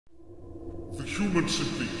humans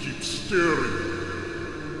simply keep staring.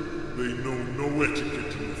 They know no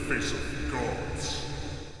etiquette in the face of gods.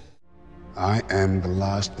 I am the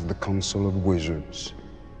last of the Council of Wizards,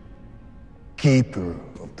 keeper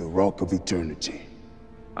of the Rock of Eternity.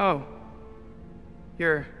 Oh.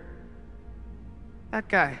 You're... that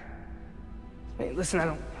guy. Hey, listen, I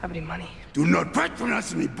don't have any money. Do not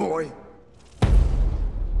patronize me, boy!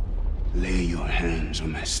 Lay your hands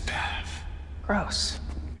on my staff. Gross.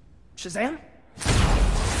 Shazam?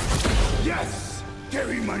 Yes!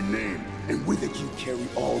 Carry my name, and with it you carry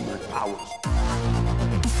all my powers.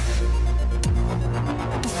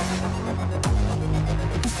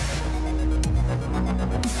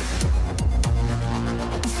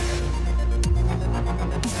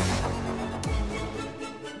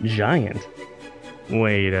 Giant?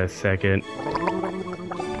 Wait a second.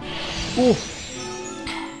 Oh.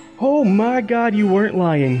 Oh my god, you weren't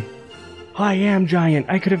lying. I am giant.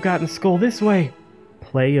 I could have gotten Skull this way.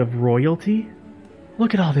 Play of royalty?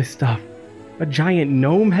 Look at all this stuff. A giant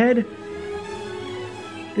gnome head?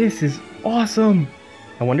 This is awesome.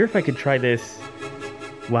 I wonder if I could try this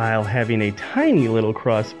while having a tiny little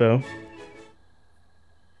crossbow.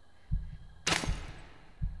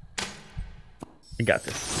 I got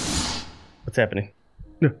this. What's happening?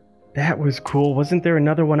 No, that was cool. Wasn't there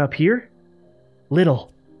another one up here?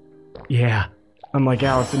 Little. Yeah, I'm like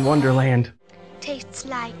Alice in Wonderland. Tastes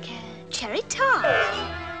like cherry tart.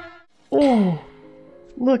 Oh,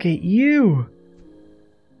 look at you.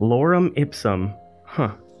 Lorem ipsum.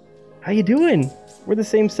 Huh. How you doing? We're the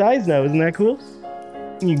same size now, isn't that cool?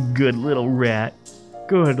 You good little rat.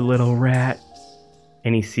 Good little rat.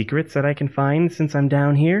 Any secrets that I can find since I'm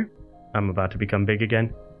down here? I'm about to become big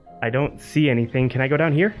again. I don't see anything. Can I go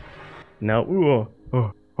down here? No. Ooh.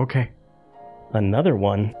 Oh, okay. Another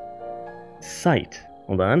one. Sight.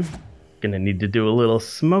 Hold on. Gonna need to do a little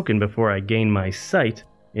smoking before I gain my sight,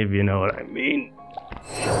 if you know what I mean.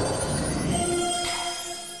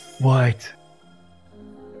 What?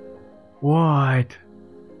 What?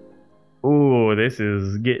 Ooh, this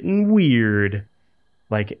is getting weird.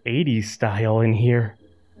 Like 80s style in here.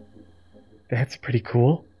 That's pretty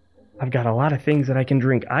cool. I've got a lot of things that I can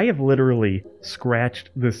drink. I have literally scratched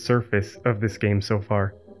the surface of this game so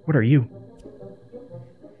far. What are you?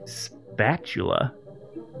 Spatula?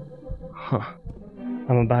 Huh.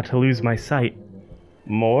 I'm about to lose my sight.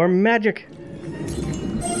 More magic!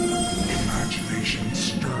 Imagination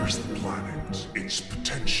stirs the planet, its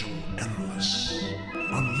potential endless.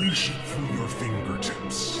 Unleash it through your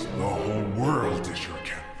fingertips. The whole world is your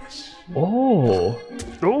canvas. Oh!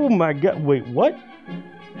 Oh my god, wait, what?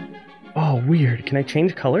 Oh, weird. Can I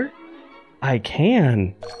change color? I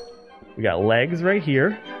can! We got legs right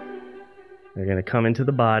here. They're gonna come into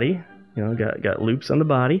the body. You know, got loops on the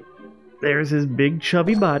body. There's his big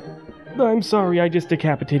chubby butt. I'm sorry, I just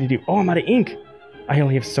decapitated you. Oh, I'm out of ink. I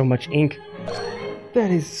only have so much ink.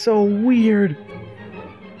 That is so weird.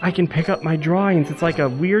 I can pick up my drawings. It's like a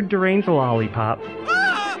weird deranged lollipop.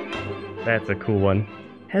 That's a cool one.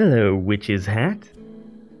 Hello, witch's hat.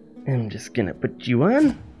 I'm just gonna put you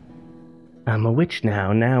on. I'm a witch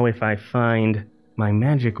now. Now if I find my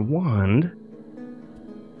magic wand,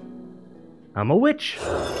 I'm a witch.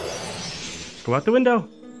 Go out the window.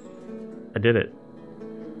 I did it.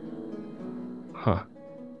 Huh.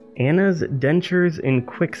 Anna's Dentures in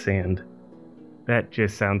Quicksand. That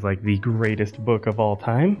just sounds like the greatest book of all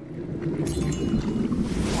time.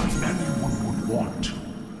 Why anyone would want to,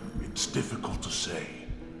 it's difficult to say.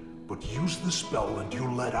 But use the spell and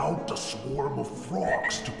you'll let out a swarm of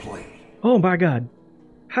frogs to play. Oh my god.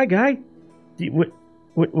 Hi, guy.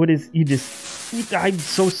 What is... You just... I'm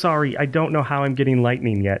so sorry. I don't know how I'm getting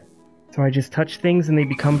lightning yet. So I just touch things and they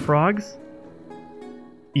become frogs?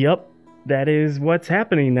 Yep. That is what's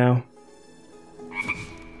happening now.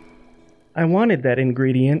 I wanted that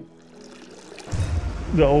ingredient.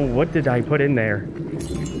 Oh, what did I put in there?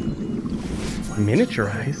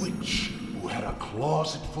 Miniaturized? Witch who had a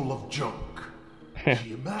closet full of junk.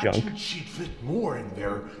 She imagined she'd fit more in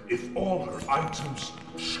there if all her items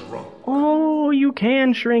shrunk. Oh, you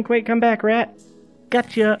can shrink. Wait, come back, rat.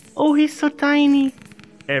 Gotcha. Oh, he's so tiny.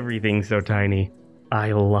 Everything's so tiny.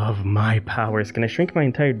 I love my powers. Can I shrink my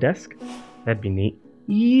entire desk? That'd be neat.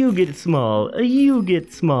 You get small. You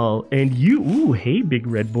get small. And you... Ooh, hey, big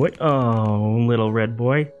red boy. Oh, little red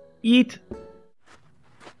boy. Eat.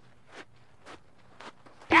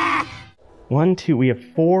 1, 2. We have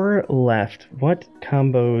 4 left. What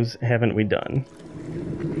combos haven't we done?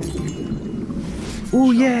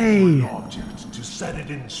 Ooh, yay! An object to set it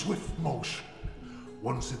in swift motion.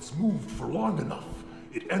 Once it's moved for long enough,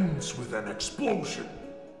 it ends with an explosion.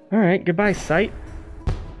 Alright, goodbye, sight.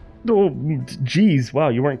 Oh, geez. Wow,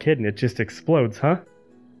 you weren't kidding. It just explodes, huh?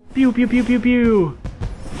 Pew, pew, pew, pew, pew.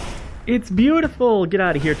 It's beautiful. Get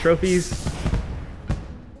out of here, trophies.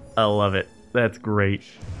 I love it. That's great.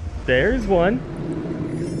 There's one.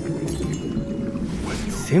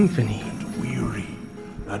 Symphony. And weary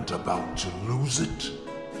and about to lose it,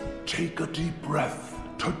 take a deep breath,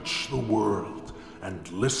 touch the world, and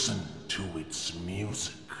listen to its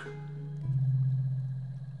music.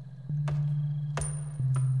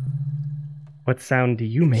 What sound do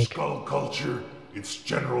you make? Skull culture, it's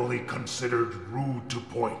generally considered rude to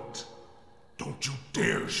point. Don't you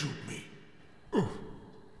dare shoot me.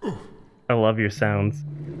 I love your sounds.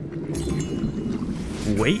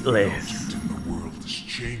 Weightless. The object in the world is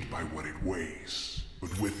chained by what it weighs,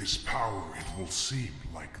 but with his power it will seem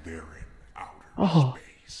like they're in outer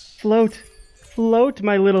space. Float. Float,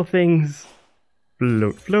 my little things.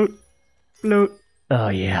 Float, float, float. Oh,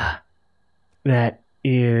 yeah. That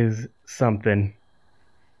is something.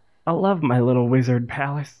 I love my little wizard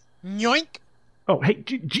palace. Yoink! Oh, hey,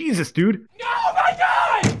 Jesus, dude. Oh, my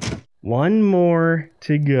God! One more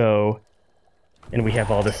to go. And we have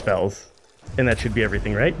all the spells. And that should be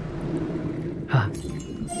everything, right? Huh.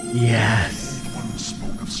 Yes. One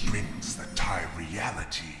spoke of strings that tie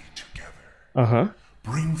reality together. Uh-huh.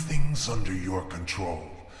 Bring things under your control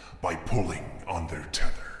by pulling on their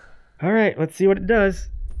tether. All right, let's see what it does.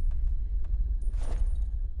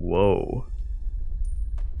 Whoa.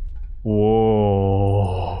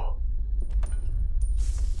 Whoa.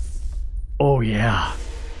 Oh, yeah.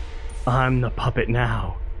 I'm the puppet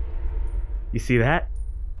now. You see that?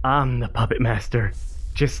 I'm the puppet master,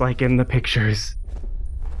 just like in the pictures.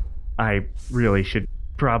 I really should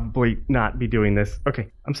probably not be doing this. Okay,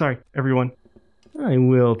 I'm sorry, everyone. I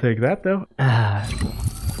will take that, though.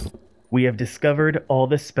 We have discovered all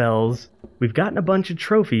the spells. We've gotten a bunch of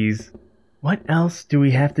trophies. What else do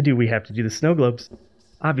we have to do? We have to do the snow globes,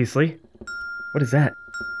 obviously. What is that?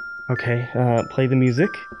 Okay, play the music.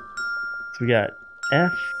 So we got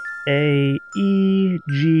F, A, E,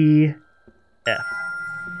 G, F.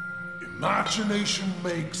 Imagination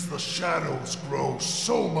makes the shadows grow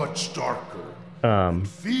so much darker.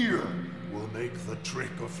 Fear will make the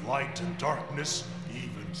trick of light and darkness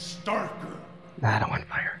even starker. I don't want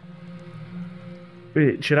fire.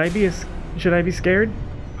 Wait, should I be scared?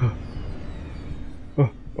 Oh,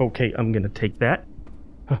 okay, I'm gonna take that.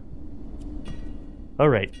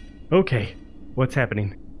 Alright, okay. What's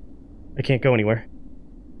happening? I can't go anywhere.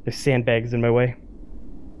 There's sandbags in my way.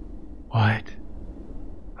 What?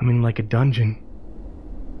 I'm in like a dungeon.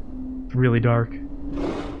 It's really dark.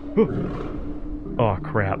 Oh,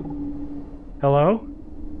 crap. Hello?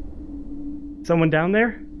 Someone down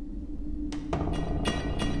there?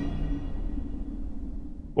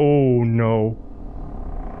 Oh, no.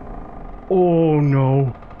 Oh,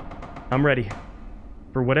 no. I'm ready.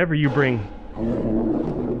 For whatever you bring.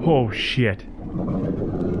 Oh, shit.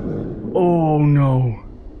 Oh, no.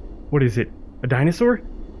 What is it? A dinosaur?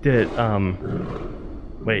 Did it,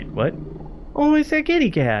 Wait, what? Oh, it's a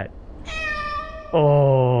kitty cat.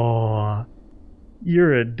 Oh,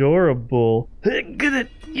 you're adorable.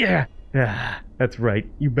 Yeah. That's right.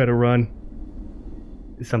 You better run.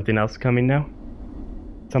 Is something else coming now?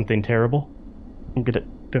 Something terrible? I'm gonna...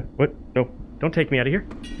 What? No. Don't take me out of here.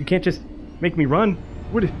 You can't just make me run.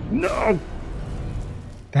 No!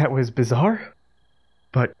 That was bizarre,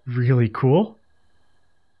 but really cool.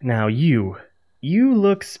 Now you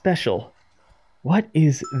look special. What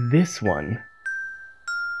is this one?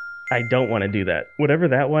 I don't want to do that. Whatever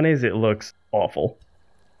that one is, it looks awful.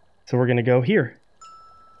 So we're gonna go here.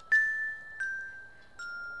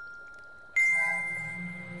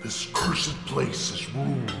 This cursed place is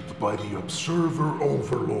ruled by the Observer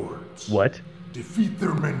Overlords. What? Defeat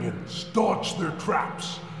their minions, dodge their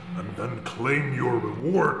traps, and then claim your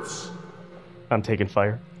rewards. I'm taking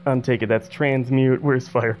fire. I'm taking... That's transmute. Where's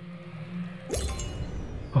fire?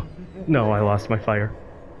 Oh, no, I lost my fire.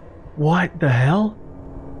 What the hell?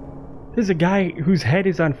 There's a guy whose head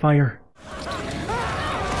is on fire.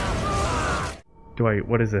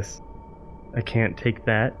 What is this? I can't take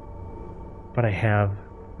that. But I have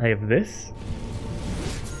this.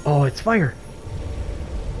 Oh, it's fire.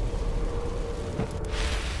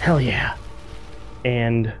 Hell yeah.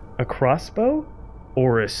 And a crossbow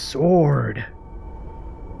or a sword?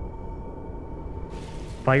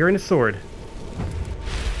 Fire and a sword.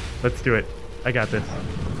 Let's do it. I got this.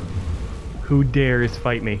 Who dares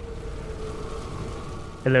fight me?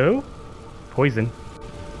 Hello? Poison.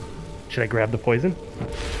 Should I grab the poison?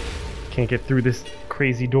 Can't get through this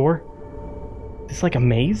crazy door. Is this like a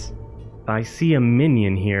maze? I see a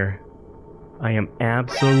minion here. I am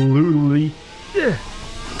absolutely...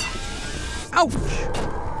 Ouch!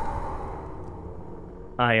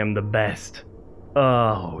 I am the best.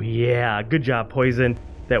 Oh, yeah. Good job, Poison.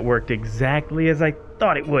 That worked exactly as I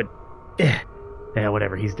thought it would. Yeah,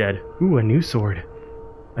 whatever. He's dead. Ooh, a new sword.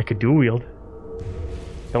 I could dual wield.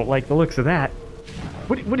 Don't like the looks of that.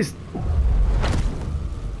 What is...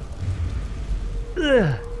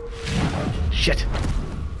 Ugh. Shit.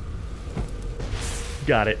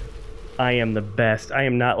 Got it. I am the best. I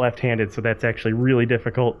am not left-handed, so that's actually really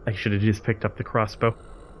difficult. I should have just picked up the crossbow.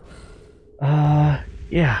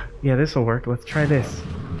 Yeah, this'll work. Let's try this.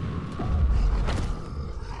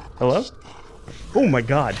 Hello? Oh my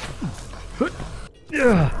god.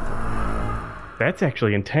 Ugh. That's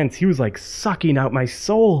actually intense. He was like sucking out my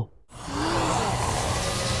soul.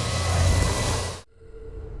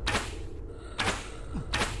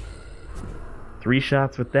 3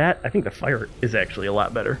 shots with that. I think the fire is actually a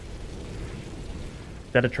lot better.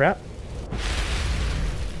 Is that a trap?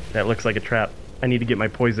 That looks like a trap. I need to get my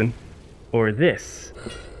poison. Or this.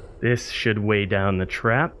 This should weigh down the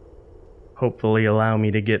trap. Hopefully allow me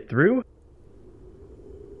to get through.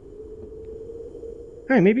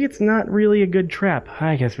 Alright, maybe it's not really a good trap.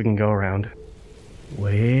 I guess we can go around.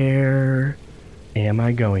 Where am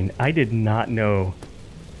I going? I did not know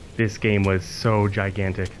this game was so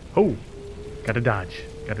gigantic. Oh! Gotta dodge.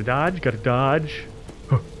 Gotta dodge. Gotta dodge.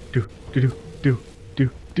 Oh, do.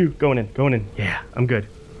 Going in. Yeah, I'm good.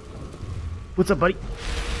 What's up, buddy?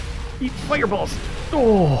 Eat fireballs.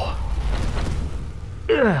 Oh.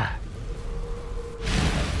 Ugh.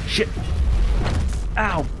 Shit.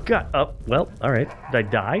 Ow. God. Oh, well, alright. Did I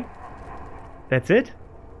die? That's it?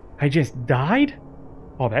 I just died?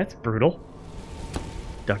 Oh, that's brutal.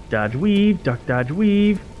 Duck, dodge, weave. Duck, dodge,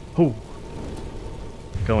 weave. Oh.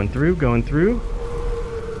 Going through.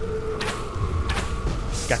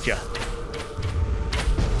 Gotcha.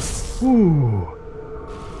 Ooh.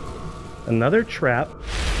 Another trap.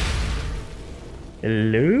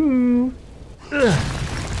 Hello? Ugh.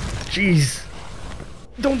 Jeez.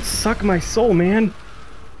 Don't suck my soul, man.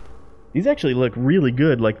 These actually look really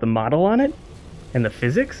good, like the model on it. And the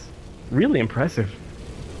physics. Really impressive.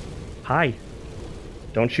 Hi.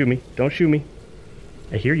 Don't shoot me.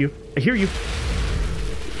 I hear you.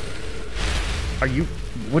 Are you...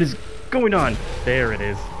 What is going on? There it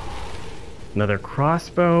is. Another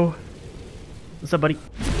crossbow. What's up, buddy?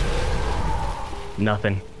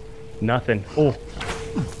 Nothing. Oh.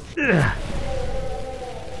 Ugh.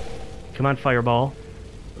 Come on, fireball.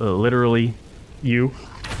 Literally, you.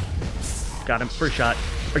 Got him. First shot.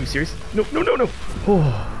 Are you serious? No.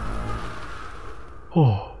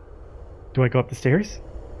 Oh. Do I go up the stairs?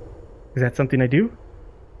 Is that something I do?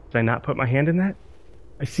 Did I not put my hand in that?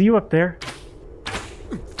 I see you up there.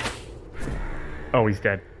 Oh, he's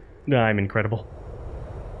dead. I'm incredible.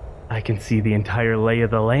 I can see the entire lay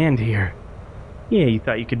of the land here. Yeah, you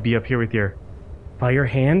thought you could be up here with your fire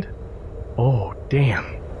hand? Oh,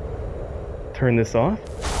 damn. Turn this off.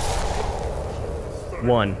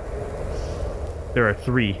 1. There are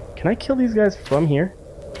 3. Can I kill these guys from here?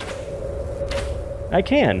 I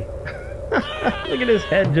can. Look at his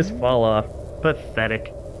head just fall off.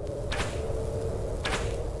 Pathetic.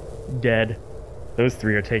 Dead. Those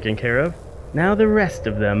 3 are taken care of. Now the rest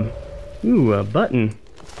of them. Ooh, a button.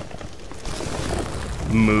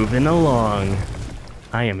 Moving along.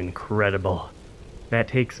 I am incredible. That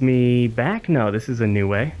takes me back? No, this is a new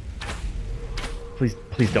way. Please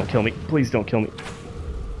don't kill me.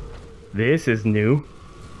 This is new.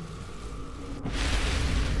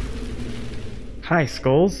 Hi,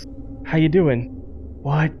 Skulls. How you doing?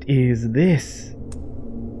 What is this?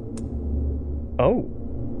 Oh.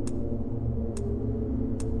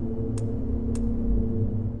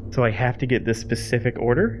 So I have to get this specific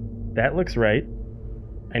order? That looks right.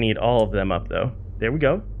 I need all of them up, though. There we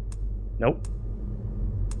go. Nope.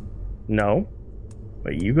 No.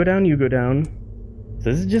 Wait, you go down. So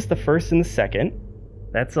this is just the first and the second.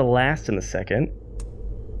 That's the last and the second.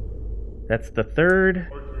 That's the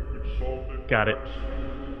third. Got it.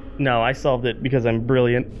 No, I solved it because I'm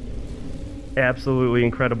brilliant. Absolutely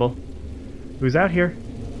incredible. Who's out here?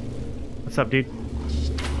 What's up, dude?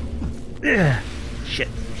 Ugh. Shit.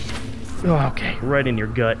 Oh, okay, right in your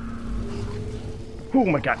gut. Oh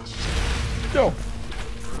my god. No.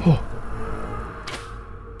 Oh.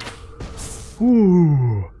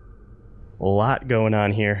 Ooh. A lot going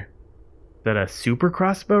on here. Is that a super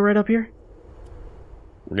crossbow right up here?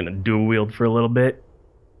 We're gonna dual wield for a little bit.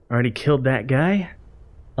 Already killed that guy.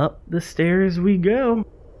 Up the stairs we go.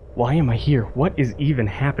 Why am I here? What is even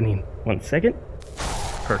happening? 1 second.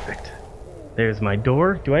 Perfect. There's my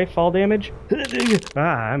door. Do I have fall damage?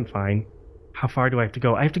 I'm fine. How far do I have to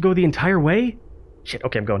go? I have to go the entire way? Shit,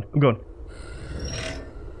 okay, I'm going.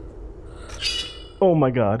 Oh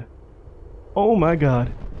my god. Oh my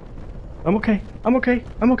god. I'm okay. I'm okay.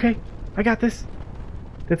 I'm okay. I got this.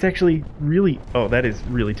 That's actually really... Oh, that is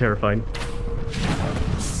really terrifying.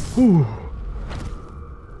 Whew.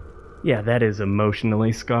 Yeah, that is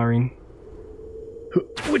emotionally scarring.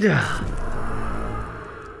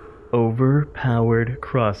 Overpowered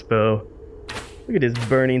crossbow. Look at his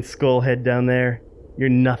burning skull head down there. You're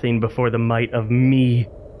nothing before the might of me.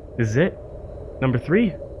 This is it. Number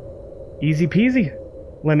 3. Easy peasy.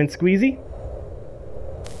 Lemon squeezy.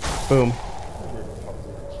 Boom.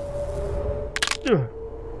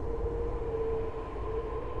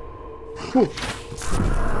 Whew.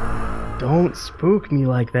 Don't spook me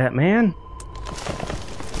like that, man.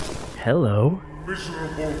 Hello.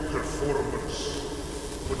 Miserable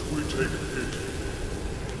performance, but we take pity.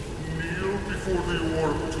 Kneel before the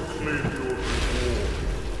orb to claim your reward.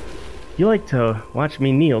 You like to watch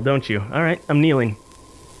me kneel, don't you? Alright, I'm kneeling.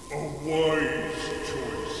 A wise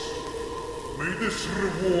choice. May this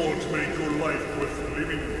reward make your life worth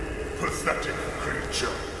living, pathetic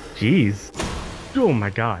creature. Jeez. Oh my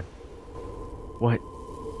god.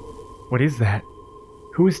 What is that?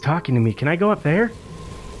 Who is talking to me? Can I go up there?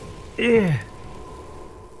 Eh.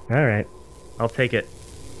 Alright, I'll take it.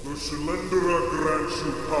 The Shalendra grants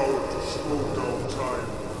you power to slow down time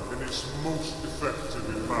and is most effective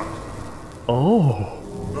in battle. Oh.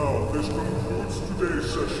 Now, this concludes today's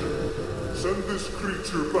session. Send this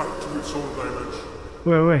creature back to its own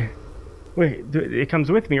dimension. Wait, it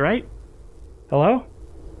comes with me, right? Hello?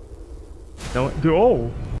 No,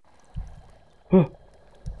 oh. Huh.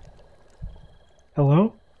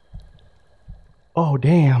 Hello? Oh,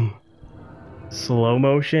 damn. Slow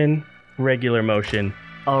motion, regular motion.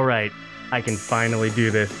 Alright, I can finally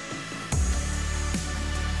do this.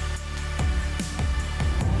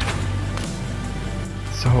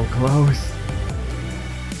 So close.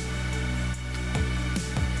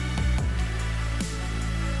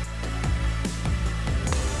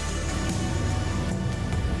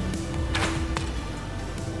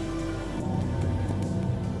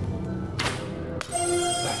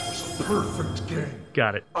 Perfect game.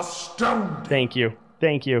 Got it. Astounding. Thank you.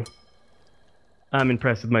 Thank you. I'm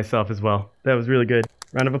impressed with myself as well. That was really good.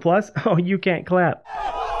 Round of applause? Oh, you can't clap.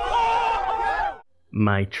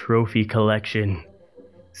 My trophy collection.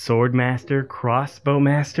 Sword Master, Crossbow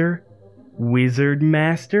Master, Wizard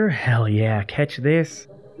Master. Hell yeah, catch this.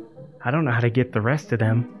 I don't know how to get the rest of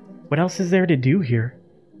them. What else is there to do here?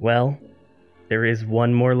 Well, there is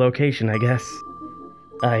one more location, I guess.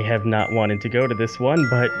 I have not wanted to go to this one,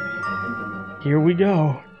 but here we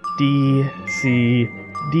go. D, C,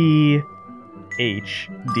 D, H,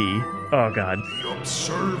 D. Oh god. The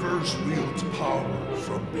observers wield power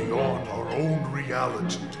from beyond our own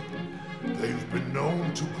reality. They've been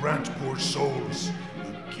known to grant poor souls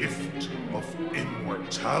the gift of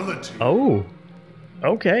immortality. Oh,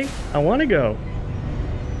 okay. I want to go.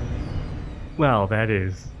 Well,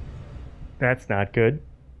 that's not good.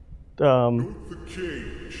 Note the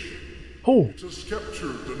cage. Oh. It has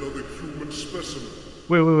captured another human specimen.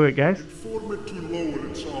 Wait, guys. Inform it to lower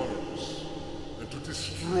its arms and to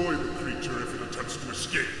destroy the creature if it attempts to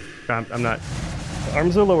escape. I'm not.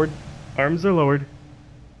 Arms are lowered. Arms are lowered.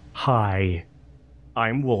 Hi.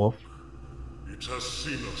 I'm Wolf. It has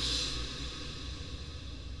seen us.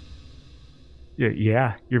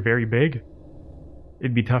 Yeah, you're very big.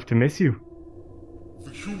 It'd be tough to miss you.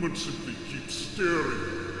 The human simply keeps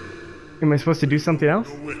staring. Am I supposed to do something else?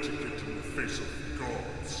 No etiquette in the face of the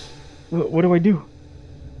gods. What do I do?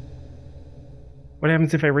 What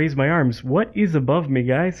happens if I raise my arms? What is above me,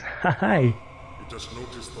 guys? Hi. It has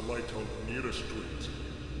noticed the lighthouse nearest to it.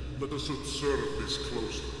 Let us observe this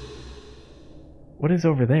closely. What is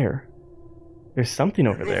over there? There's something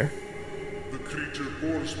over there. The creature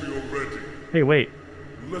bores me already. Hey, wait.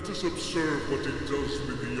 Let us observe what it does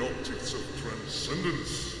with the optics of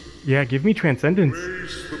transcendence. Yeah, give me transcendence.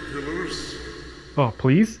 Raise the pillars. Oh,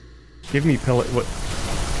 please? Give me pellet. What?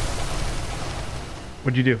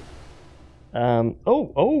 What'd you do? Oh,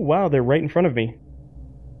 wow, they're right in front of me.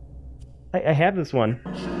 I have this one.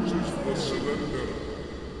 Chooses the cylinder.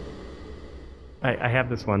 I have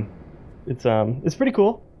this one. It's pretty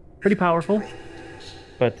cool. Pretty powerful.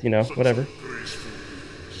 But, you know, whatever. Graceful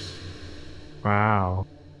beings. Wow.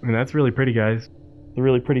 I mean, that's really pretty, guys. It's a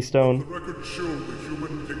really pretty The stone. record showed the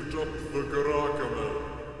human picked up the Garagamel.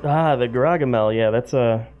 Ah, the Garagamel. Yeah, that's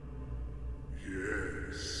Yes.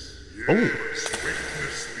 Oh. Witness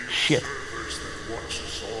the Shit. observers that watch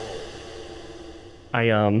us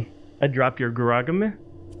all. I dropped your Garagame,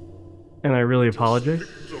 and I really apologize.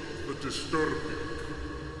 Picked up the disturbing.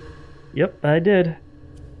 Yep, I did.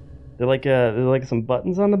 They're like some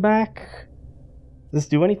buttons on the back. Does this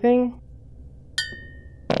do anything?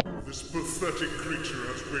 This pathetic creature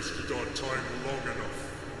has wasted our time long enough.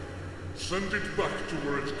 Send it back to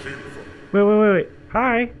where it came from. Wait.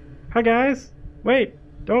 Hi, guys. Wait,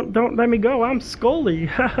 don't let me go. I'm Scully.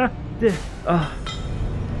 They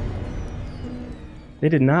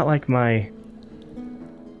did not like my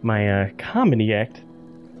comedy act.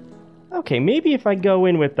 Okay, maybe if I go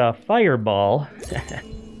in with a fireball,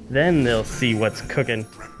 then they'll see what's cooking.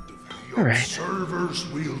 All right. Servers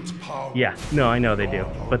wield power. Yeah, no, I know they do,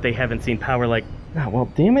 but they haven't seen power like. Oh,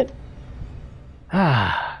 well, damn it.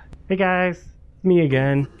 Hey guys, it's me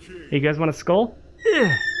again. Hey, you guys want a skull?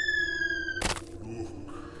 Is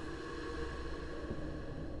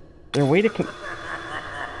there a way to It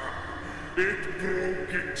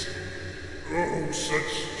broke it. Oh, such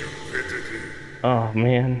stupidity. Oh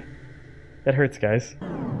man, that hurts, guys.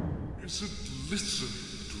 Is it listen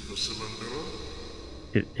to the cylinder?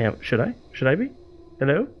 Should I? Should I be?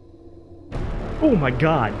 Hello? Oh my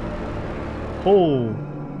god.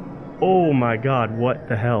 Oh my god, what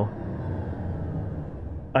the hell?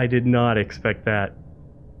 I did not expect that.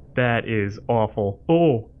 That is awful.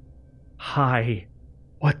 Oh. Hi.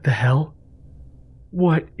 What the hell?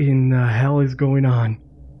 What in the hell is going on?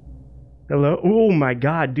 Hello? Oh my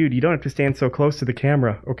god, dude, you don't have to stand so close to the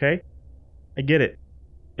camera, okay? I get it.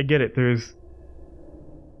 There's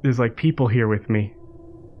like people here with me.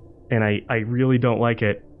 And I really don't like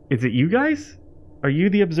it. Is it you guys? Are you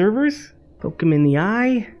the observers? Poke him in the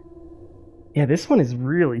eye? Yeah, this one is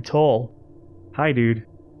really tall. Hi, dude.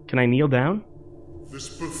 Can I kneel down? This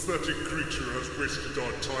pathetic creature has wasted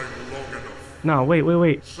our time long enough. No,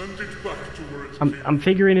 wait. Send it back to where it I'm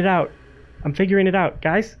figuring it out.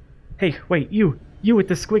 Guys. Hey, wait, you with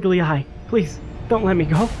the squiggly eye. Please, don't let me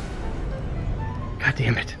go. God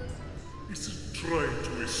damn it. Is it trying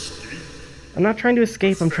to escape? I'm not trying to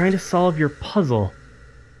escape, I'm trying to solve your puzzle.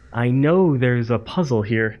 I know there's a puzzle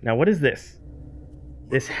here. Now, what is this?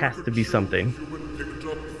 This has to be something. What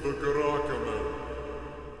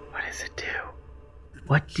does it do?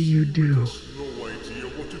 What do you do? No idea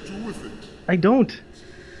what to do with it. I don't.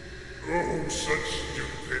 Oh, such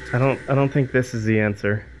stupidity. I don't think this is the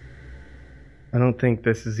answer.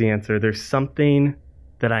 There's something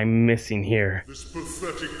that I'm missing here. This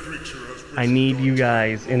pathetic creature has I need you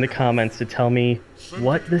guys in the comments to tell me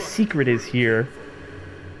what the secret is here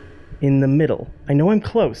in the middle. I know I'm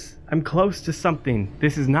close. I'm close to something.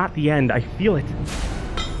 This is not the end. I feel it.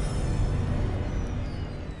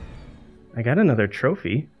 I got another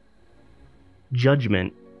trophy.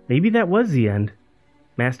 Judgment. Maybe that was the end.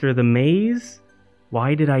 Master of the Maze?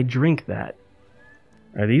 Why did I drink that?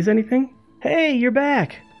 Are these anything? Hey, you're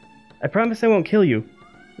back! I promise I won't kill you.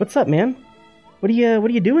 What's up, man? What are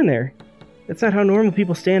you doing there? That's not how normal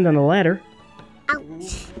people stand on a ladder.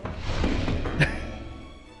 Ouch.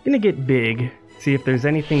 Gonna get big, see if there's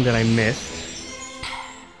anything that I missed.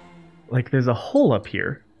 Like there's a hole up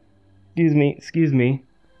here. Excuse me.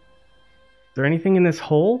 Is there anything in this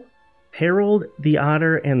hole? Harold the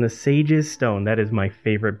Otter and the Sage's Stone. That is my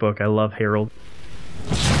favorite book. I love Harold.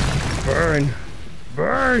 Burn!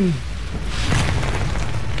 Burn!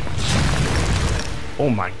 Oh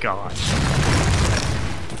my god.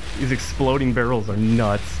 These exploding barrels are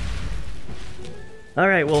nuts.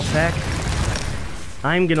 Alright, Wolfpack.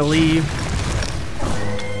 I'm gonna leave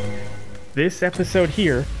this episode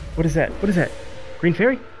here. What is that? Green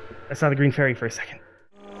fairy? I saw the green fairy for a second.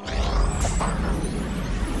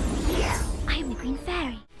 I am the green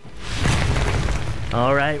fairy.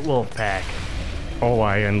 Alright, Wolfpack. Oh,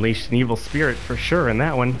 I unleashed an evil spirit for sure in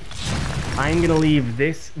that one. I'm gonna leave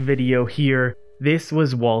this video here. This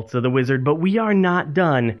was Waltz of the Wizard, but we are not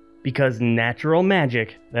done because Natural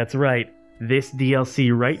Magic, that's right, this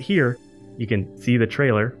DLC right here, you can see the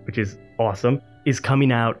trailer, which is awesome, is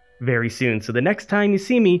coming out very soon. So the next time you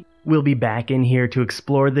see me, we'll be back in here to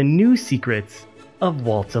explore the new secrets of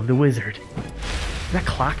Waltz of the Wizard. Does that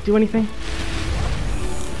clock do anything?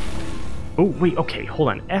 Oh, wait, okay, hold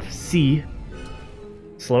on. FC.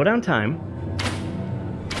 Slow down time.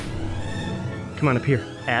 Come on up here.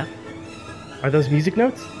 F. Are those music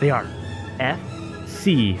notes? They are. F,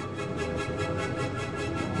 C.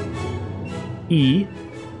 E,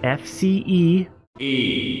 F, C, E.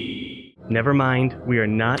 E. Never mind, we are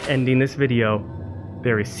not ending this video.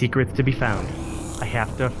 There is secrets to be found. I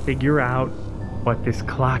have to figure out what this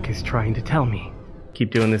clock is trying to tell me.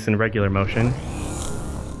 Keep doing this in regular motion.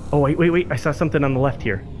 Oh, wait, I saw something on the left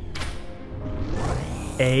here.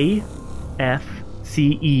 A, F,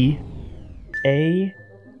 C, E. A,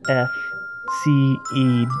 F, C,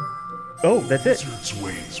 E. Oh, that's it. Wizard's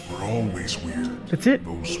ways were always weird. That's it.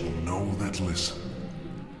 Those will know that listen.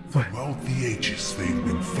 Throughout the ages, they've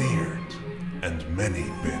been feared, and many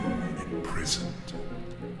been imprisoned.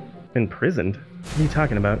 Imprisoned? What are you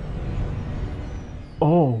talking about?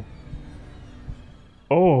 Oh.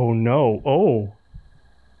 Oh no. Oh.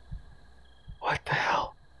 What the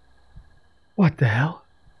hell? What the hell?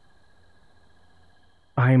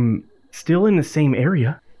 I'm still in the same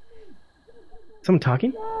area. Someone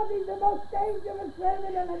talking? He's the most dangerous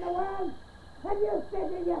criminal in the world. And you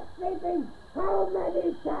sitting here sleeping? How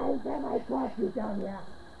many times have I caught you down here?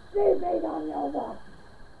 Sleeping on your walk.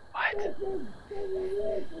 What?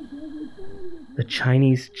 The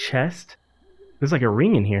Chinese chest? There's like a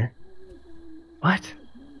ring in here. What?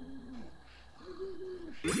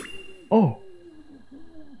 Oh.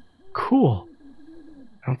 Cool.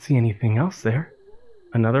 I don't see anything else there.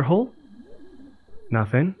 Another hole?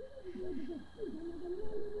 Nothing.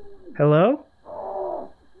 Hello?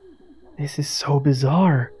 This is so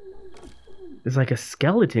bizarre. There's like a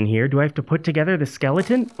skeleton here. Do I have to put together the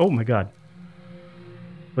skeleton? Oh my god.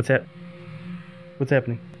 What's that? What's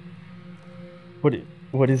happening?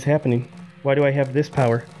 What is happening? Why do I have this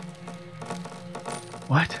power?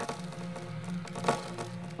 What?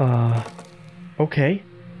 Okay.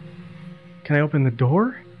 Can I open the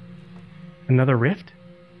door? Another rift?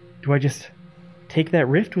 Do I just take that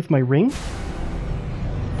rift with my ring?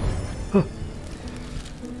 Huh.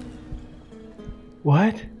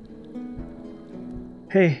 What?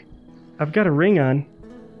 Hey, I've got a ring on.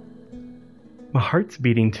 My heart's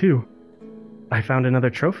beating too. I found another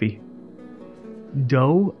trophy.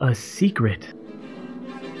 Doe a secret.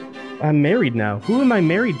 I'm married now. Who am I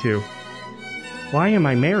married to? Why am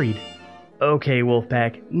I married? Okay,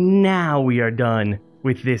 Wolfpack, now we are done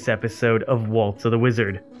with this episode of Waltz of the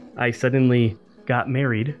Wizard. I suddenly got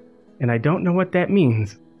married, and I don't know what that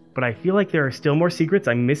means, but I feel like there are still more secrets.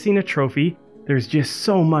 I'm missing a trophy. There's just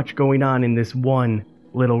so much going on in this one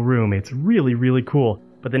little room. It's really, really cool.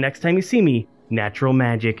 But the next time you see me, Natural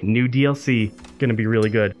Magic, new DLC, gonna be really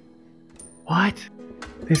good. What?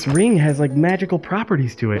 This ring has like magical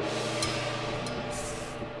properties to it.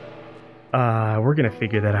 We're gonna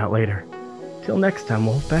figure that out later. Till next time,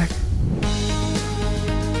 Wolfpack.